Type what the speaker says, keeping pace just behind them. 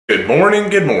Good morning,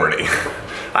 good morning.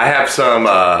 I have some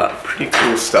pretty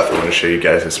cool stuff I want to show you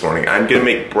guys this morning. I'm gonna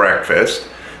make breakfast,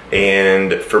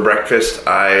 and for breakfast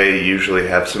I usually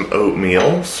have some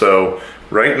oatmeal. So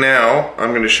right now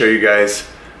I'm gonna show you guys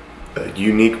a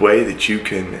unique way that you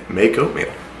can make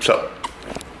oatmeal. So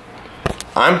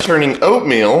I'm turning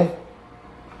oatmeal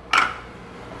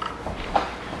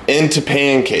into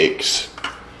pancakes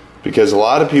because a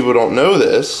lot of people don't know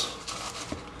this,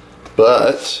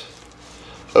 but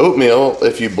oatmeal,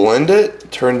 if you blend it,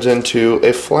 turns into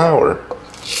a flour.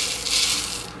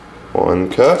 1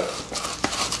 cup.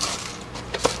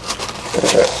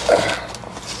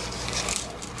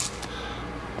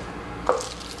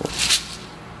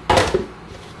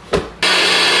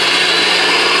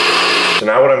 So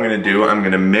now what I'm going to do, I'm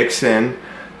going to mix in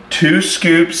 2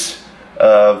 scoops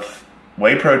of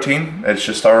whey protein. It's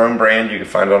just our own brand. You can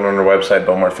find it on our website,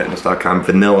 bowmarfitness.com,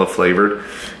 vanilla flavored.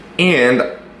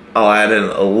 And I'll add in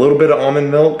a little bit of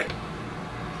almond milk.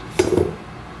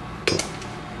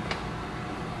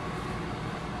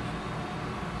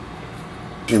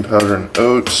 Protein powder and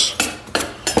oats.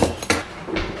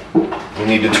 We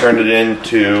need to turn it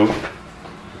into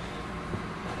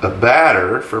a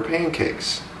batter for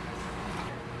pancakes.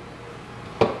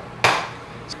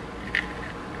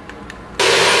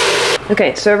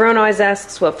 Okay, so everyone always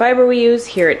asks what fiber we use.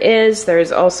 Here it is.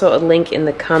 There's also a link in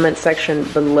the comment section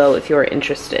below if you are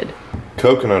interested.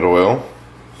 Coconut oil.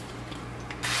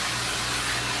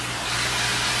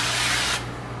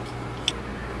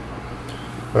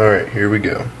 Alright, here we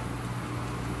go.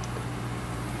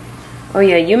 Oh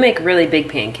yeah, you make really big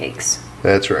pancakes.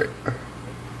 That's right. Are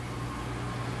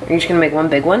you just gonna make one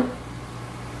big one?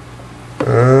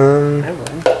 I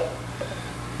would.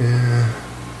 Yeah.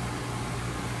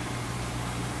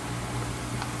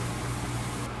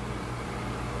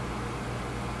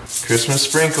 Christmas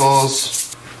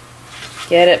sprinkles.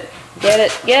 Get it, get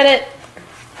it, get it.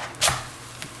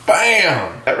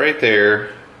 Bam! That right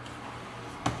there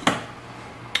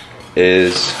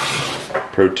is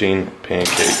protein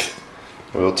pancake.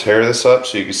 We'll tear this up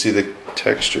so you can see the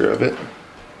texture of it.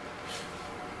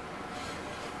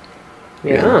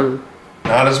 Yum.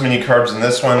 Not as many carbs in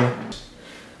this one.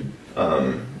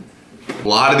 A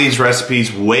lot of these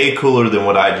recipes way cooler than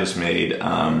what I just made.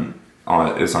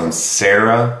 It's on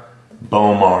Sarah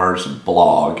Bowmar's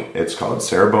blog. It's called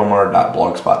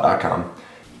sarahbowmar.blogspot.com.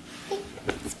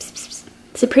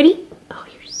 Is it pretty? Oh,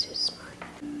 you're so smart.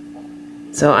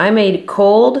 So I made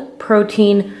cold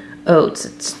protein oats.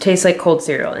 It tastes like cold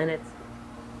cereal, and it's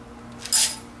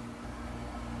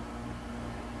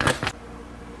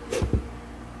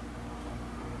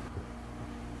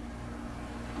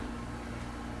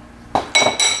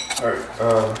Alright,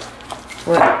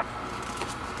 what?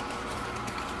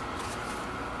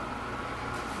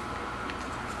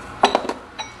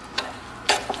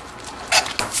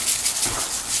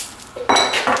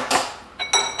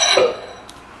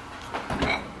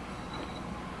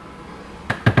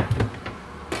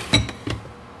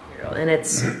 And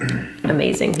it's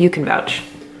amazing. You can vouch.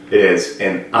 it is,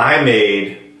 and I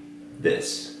made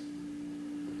this.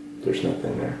 There's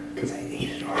nothing there because I ate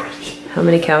it already. How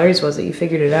many calories was it? You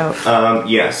figured it out.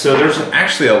 Yeah, so there's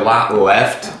actually a lot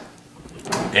left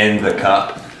in the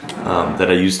cup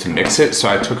that I used to mix it, so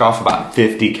I took off about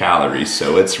 50 calories,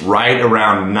 so it's right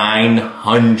around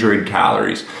 900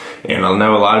 calories. And I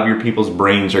know a lot of your people's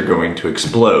brains are going to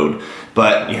explode,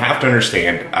 but you have to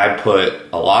understand, I put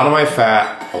a lot of my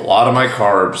fat, a lot of my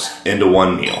carbs into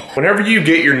one meal. Whenever you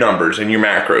get your numbers and your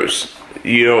macros,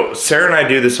 you know, Sarah and I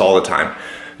do this all the time.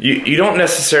 You don't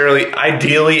necessarily,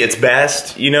 ideally it's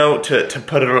best, you know, to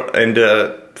put it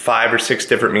into 5 or 6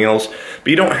 different meals, but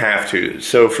you don't have to.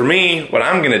 So for me, what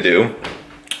I'm gonna do,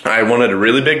 I wanted a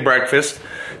really big breakfast.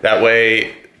 That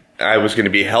way I was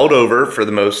gonna be held over for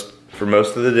most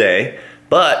of the day.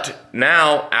 But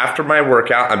now, after my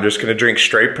workout, I'm just gonna drink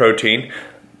straight protein.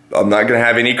 I'm not gonna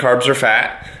have any carbs or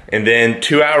fat. And then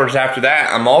 2 hours after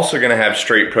that, I'm also gonna have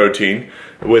straight protein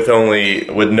with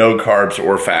no carbs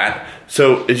or fat.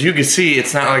 So as you can see,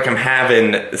 it's not like I'm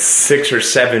having 6 or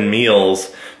 7 meals,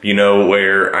 you know,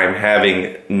 where I'm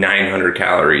having 900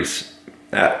 calories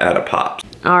at a pop.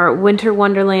 Our winter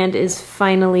wonderland is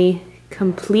finally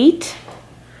complete.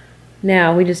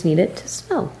 Now we just need it to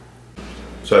smell.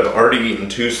 So I've already eaten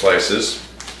 2 slices.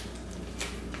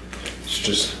 It's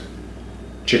just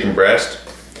chicken breast.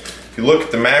 If you look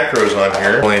at the macros on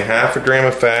here, only 1/2 gram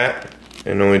of fat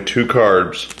and only 2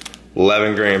 carbs,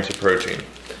 11 grams of protein.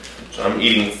 So I'm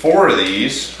eating 4 of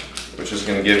these, which is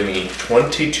gonna give me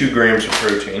 22 grams of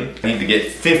protein. I need to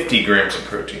get 50 grams of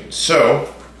protein. So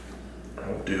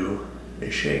I'll do a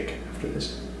shake after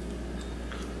this.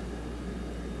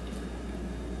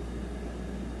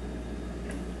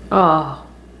 Oh.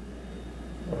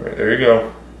 Alright, there you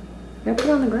go. Yeah, put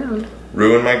it on the ground.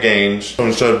 Ruin my gains. So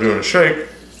instead of doing a shake,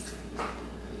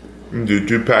 I'm gonna do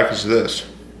 2 packets of this.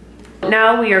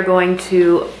 Now we are going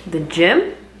to the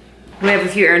gym. We have a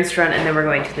few errands to run and then we're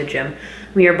going to the gym.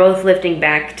 We are both lifting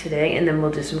back today and then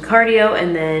we'll do some cardio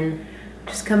and then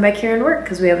just come back here and work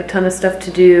because we have a ton of stuff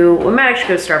to do. We might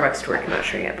actually go to Starbucks to work, I'm not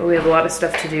sure yet, but we have a lot of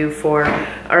stuff to do for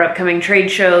our upcoming trade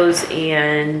shows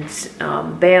and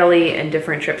Bailey and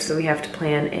different trips, so we have to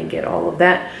plan and get all of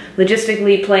that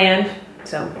logistically planned.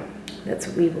 So that's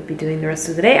what we will be doing the rest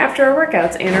of the day after our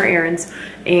workouts and our errands,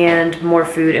 and more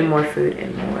food and more food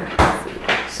and more food.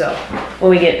 So when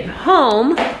we get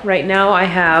home, right now I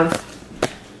have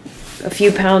a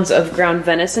few pounds of ground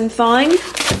venison thawing.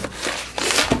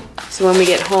 So when we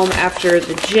get home after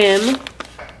the gym,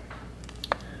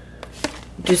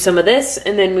 do some of this,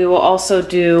 and then we will also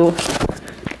do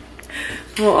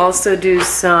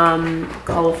some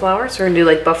cauliflower. So we're gonna do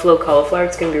like buffalo cauliflower.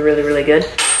 It's gonna be really, really good.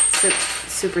 It's a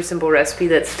super simple recipe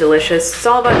that's delicious. It's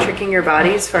all about tricking your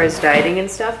body as far as dieting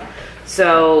and stuff.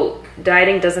 So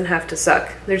dieting doesn't have to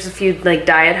suck. There's a few like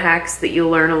diet hacks that you'll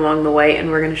learn along the way,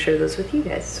 and we're gonna share those with you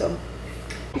guys. So.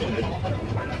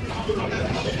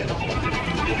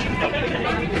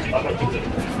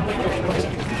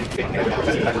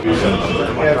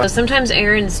 So sometimes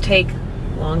errands take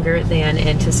longer than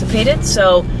anticipated,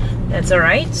 so that's all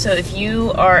right. So if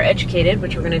you are educated,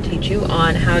 which we're going to teach you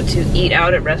on how to eat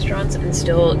out at restaurants and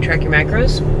still track your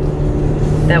macros,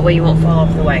 that way you won't fall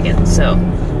off the wagon. So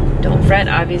don't fret.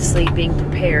 Obviously being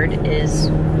prepared is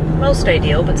most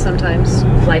ideal, but sometimes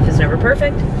life is never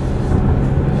perfect.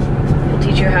 We'll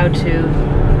teach you how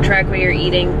to track what you're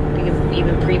eating. You can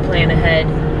even pre-plan ahead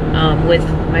with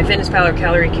MyFitnessPal or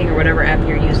Calorie King or whatever app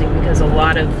you're using, because a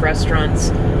lot of restaurants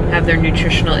have their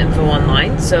nutritional info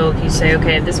online. So if you say,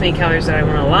 okay, I have this many calories that I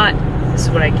want a lot, this is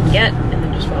what I can get, and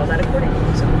then just follow that accordingly.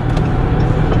 So,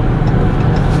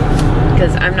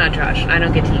 because I'm not Josh, I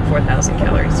don't get to eat 4,000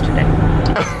 calories today.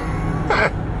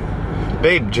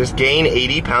 Babe, just gain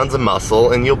 80 pounds of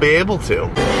muscle and you'll be able to.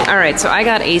 All right, so I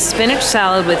got a spinach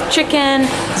salad with chicken,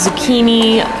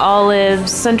 zucchini,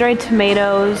 olives, sun-dried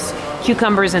tomatoes,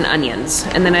 cucumbers, and onions.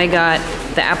 And then I got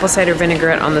the apple cider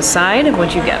vinaigrette on the side.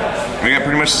 What'd you get? I got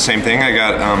pretty much the same thing. I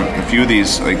got a few of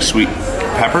these like sweet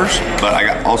peppers, but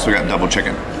I also got double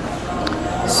chicken.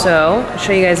 So, I'll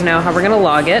show you guys now how we're gonna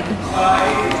log it.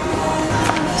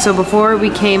 So before we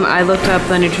came, I looked up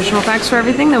the nutritional facts for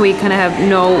everything, that we kind of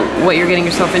know what you're getting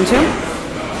yourself into.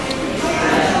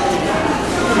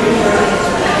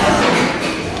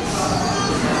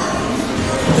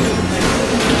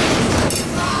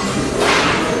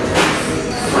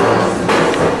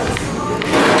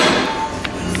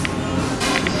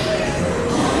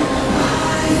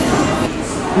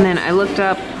 And then I looked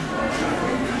up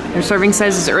their serving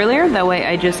sizes earlier, that way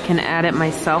I just can add it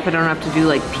myself. I don't have to do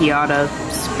like piata,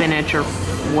 spinach, or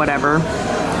whatever.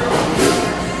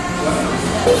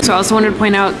 So I also wanted to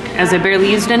point out, as I barely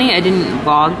used any, I didn't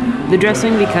log the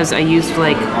dressing because I used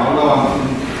like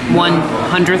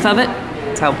 1/100th of it.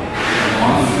 So.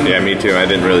 Yeah, me too. I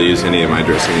didn't really use any of my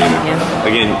dressing either. Yeah.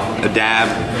 Again, a dab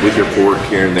with your fork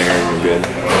here and there and you're good.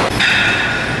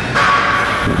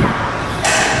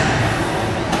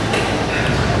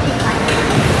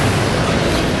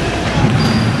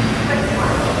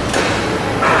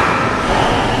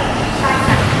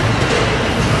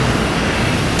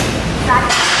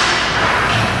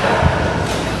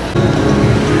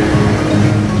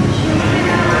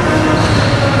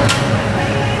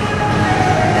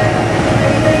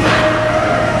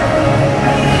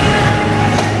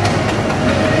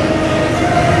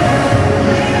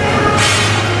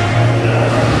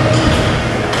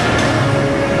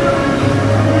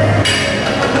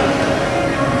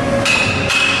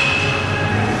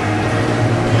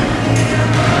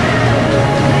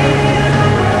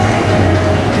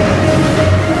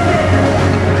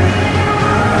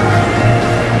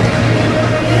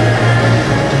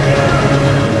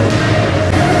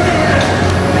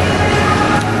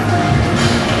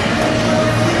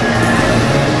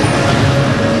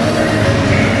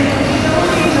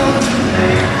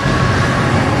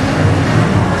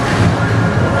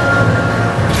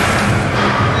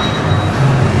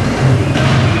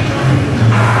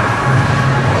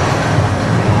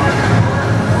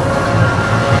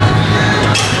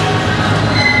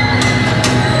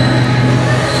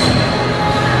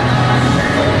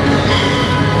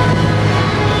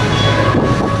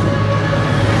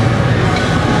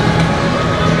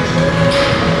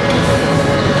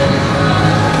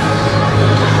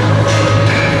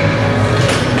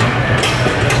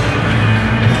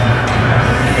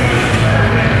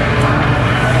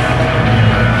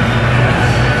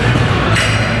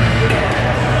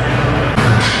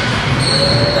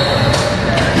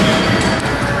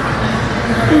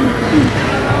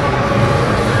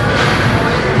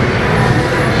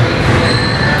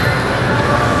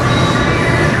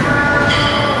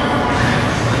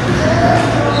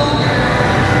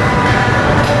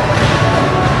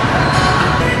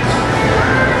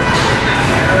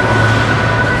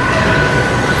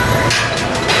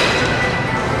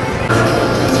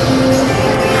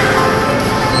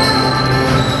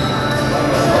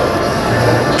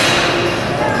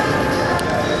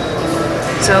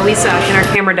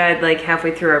 timer died like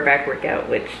halfway through our back workout,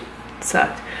 which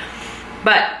sucked.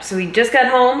 But, so we just got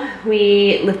home,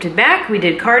 we lifted back, we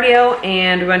did cardio,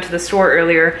 and we went to the store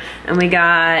earlier, and we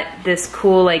got this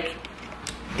cool, like,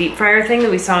 deep fryer thing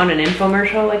that we saw in an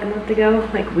infomercial like a month ago.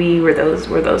 Like, we're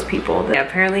those people. Yeah,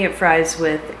 apparently it fries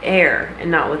with air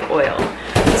and not with oil.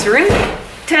 So we're gonna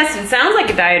test. It sounds like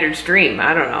a dieter's dream.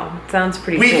 I don't know. It sounds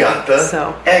pretty cool. We got the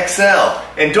XL.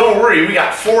 And don't worry, we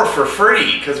got 4 for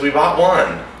free because we bought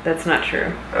 1. That's not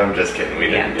true. I'm just kidding. We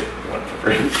didn't get 1 for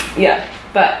free. Yeah,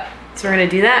 but, so we're gonna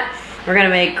do that. We're gonna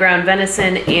make ground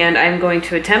venison, and I'm going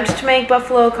to attempt to make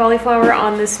buffalo cauliflower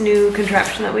on this new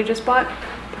contraption that we just bought.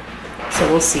 So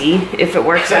we'll see if it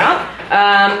works out.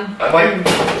 I'm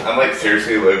like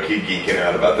seriously low-key geeking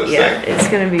out about this thing. Yeah, it's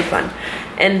gonna be fun.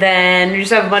 And then we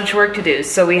just have a bunch of work to do.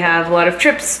 So we have a lot of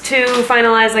trips to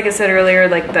finalize, like I said earlier,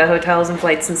 like the hotels and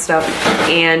flights and stuff.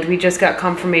 And we just got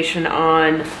confirmation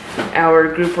on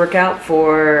our group workout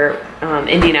for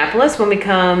Indianapolis when we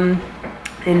come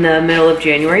in the middle of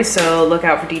January. So look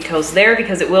out for details there,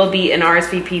 because it will be an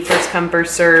RSVP first come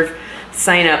first serve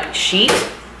sign up sheet,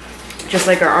 just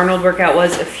like our Arnold workout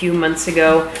was a few months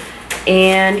ago.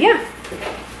 And yeah,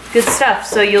 good stuff.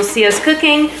 So you'll see us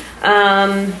cooking.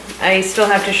 I still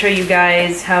have to show you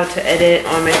guys how to edit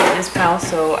on my MyFitnessPal,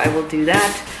 so I will do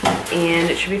that, and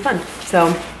it should be fun.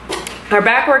 So our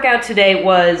back workout today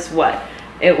was what?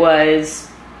 It was,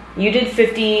 you did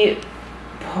 50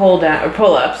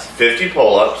 pull-ups. 50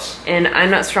 pull-ups. And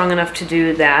I'm not strong enough to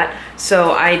do that,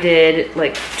 so I did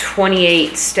like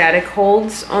 28 static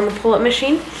holds on the pull-up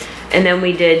machine. And then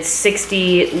we did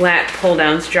 60 lat pull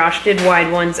downs. Josh did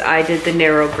wide ones, I did the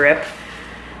narrow grip.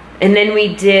 And then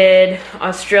we did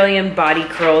Australian body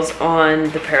curls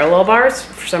on the parallel bars.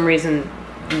 For some reason,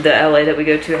 the LA that we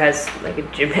go to has like a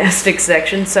gymnastics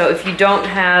section. So if you don't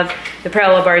have the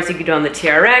parallel bars, you can do on the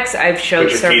TRX. I've showed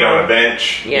several. Put your feet on a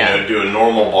bench, yeah. You know, do a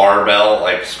normal barbell,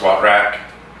 like squat rack.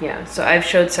 Yeah, so I've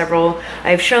shown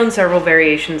several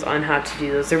variations on how to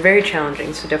do those. They're very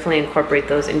challenging, so definitely incorporate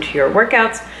those into your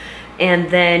workouts.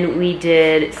 And then we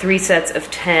did 3 sets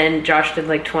of 10. Josh did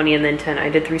like 20 and then 10. I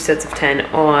did 3 sets of 10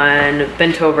 on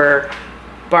bent over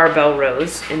barbell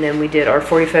rows. And then we did our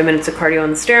 45 minutes of cardio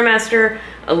on the Stairmaster,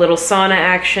 a little sauna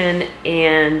action,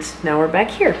 and now we're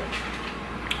back here.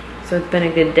 So it's been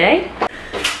a good day.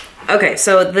 Okay,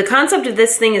 so the concept of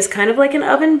this thing is kind of like an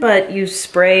oven, but you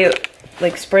spray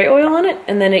oil on it,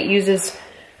 and then it uses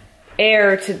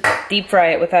air to deep fry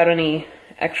it without any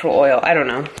actual oil. I don't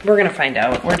know. We're gonna find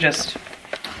out. We're just...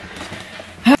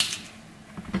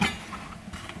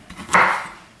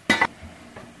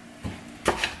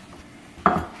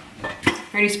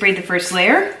 Already sprayed the first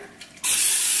layer.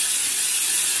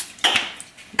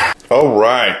 All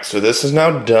right, so this is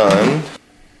now done.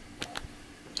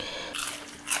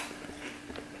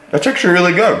 That's actually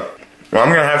really good. Now I'm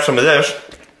gonna have some of this,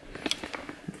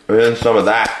 and then some of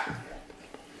that,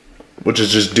 which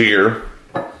is just deer.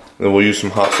 Then we'll use some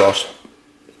hot sauce.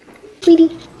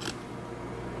 Sweetie,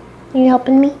 are you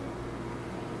helping me?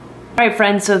 All right,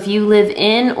 friends, so if you live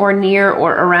in or near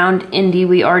or around Indy,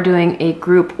 we are doing a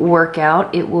group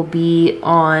workout. It will be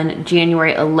on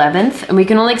January 11th, and we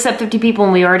can only accept 50 people,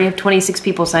 and we already have 26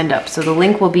 people signed up. So the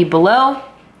link will be below.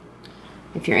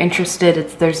 If you're interested,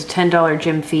 there's a $10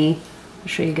 gym fee. I'll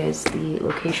show you guys the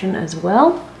location as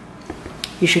well.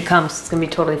 You should come, so it's gonna be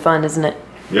totally fun, isn't it?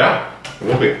 Yeah, it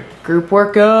will be. Group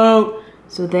workout.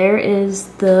 So there is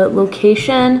the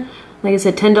location. Like I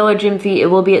said, $10 gym fee. It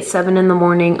will be at 7 in the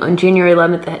morning on January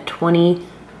 11th at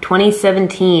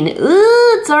 2017.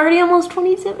 Ooh, it's already almost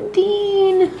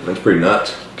 2017. That's pretty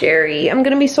nuts. Jerry, I'm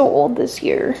gonna be so old this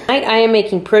year. I am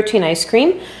making protein ice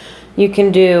cream. You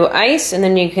can do ice, and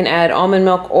then you can add almond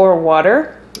milk or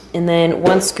water. And then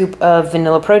 1 scoop of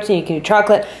vanilla protein. You can do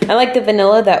chocolate. I like the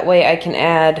vanilla, that way I can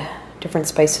add different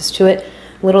spices to it.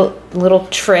 Little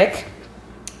trick.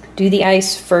 Do the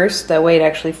ice first, that way it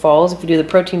actually falls. If you do the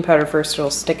protein powder first,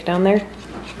 it'll stick down there.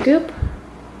 Scoop.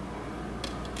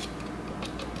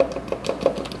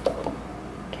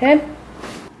 Okay.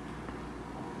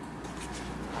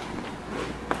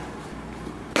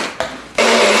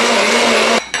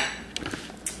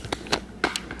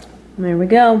 There we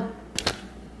go.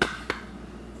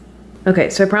 Okay,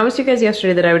 so I promised you guys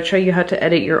yesterday that I would show you how to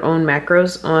edit your own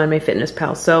macros on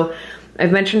MyFitnessPal. So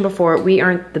I've mentioned before, we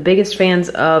aren't the biggest fans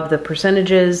of the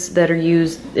percentages that are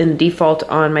used in default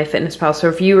on MyFitnessPal. So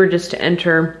if you were just to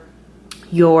enter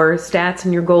your stats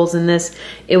and your goals in this,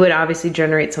 it would obviously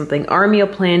generate something. Our meal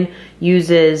plan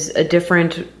uses a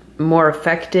different, more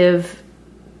effective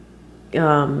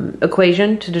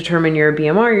equation to determine your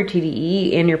BMR, your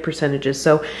TDE, and your percentages.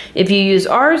 So if you use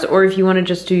ours, or if you want to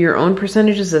just do your own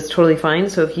percentages, that's totally fine.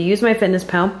 So if you use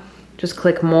MyFitnessPal, just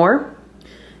click more,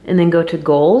 and then go to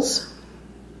goals,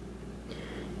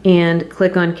 and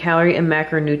click on calorie and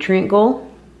macronutrient goal.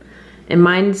 And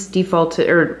mine's defaulted,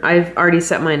 or I've already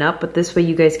set mine up, but this way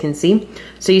you guys can see.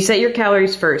 So you set your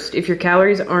calories first. If your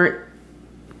calories aren't,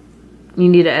 you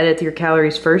need to edit your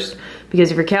calories first, because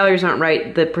if your calories aren't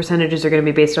right, the percentages are going to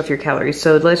be based off your calories.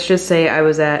 So let's just say I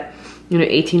was at,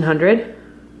 1800,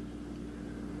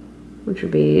 which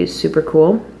would be super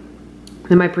cool.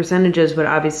 Then my percentages would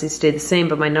obviously stay the same,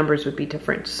 but my numbers would be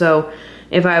different. So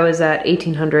if I was at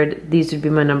 1800, these would be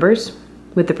my numbers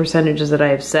with the percentages that I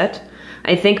have set.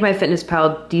 I think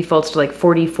MyFitnessPal defaults to like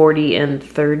 40, 40, and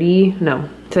 30. No.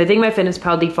 So I think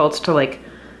MyFitnessPal defaults to like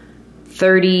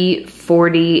 30,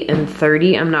 40, and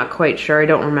 30. I'm not quite sure. I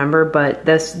don't remember, but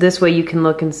this way you can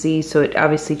look and see, so it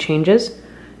obviously changes.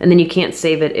 And then you can't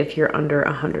save it if you're under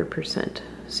 100%.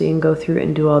 So you can go through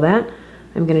and do all that.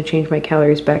 I'm going to change my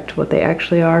calories back to what they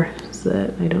actually are so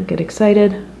that I don't get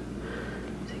excited.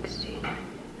 60.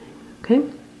 Okay.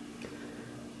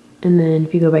 And then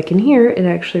if you go back in here, it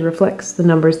actually reflects the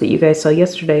numbers that you guys saw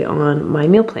yesterday on my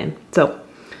meal plan. So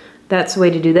that's the way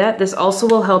to do that. This also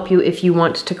will help you if you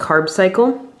want to carb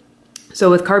cycle. So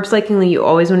with carb cycling, you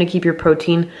always want to keep your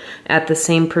protein at the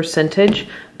same percentage,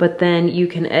 but then you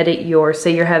can edit your,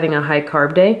 say you're having a high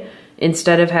carb day,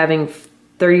 instead of having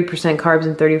 30% carbs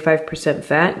and 35%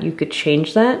 fat, you could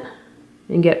change that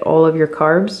and get all of your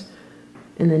carbs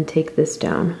and then take this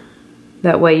down.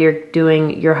 That way you're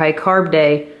doing your high carb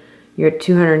day, you're at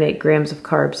 208 grams of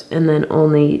carbs and then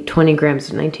only 20 grams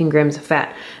to 19 grams of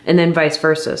fat, and then vice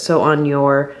versa. So on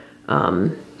your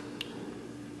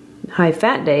high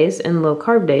fat days and low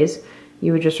carb days,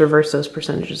 you would just reverse those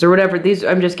percentages or whatever. These,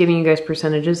 I'm just giving you guys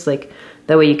percentages, like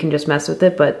that way you can just mess with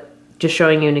it, but just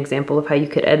showing you an example of how you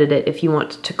could edit it if you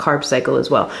want to carb cycle as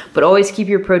well. But always keep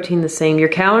your protein the same. Your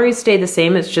calories stay the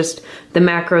same. It's just the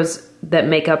macros that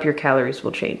make up your calories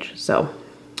will change. So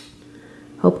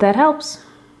hope that helps.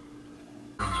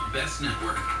 From the best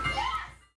network.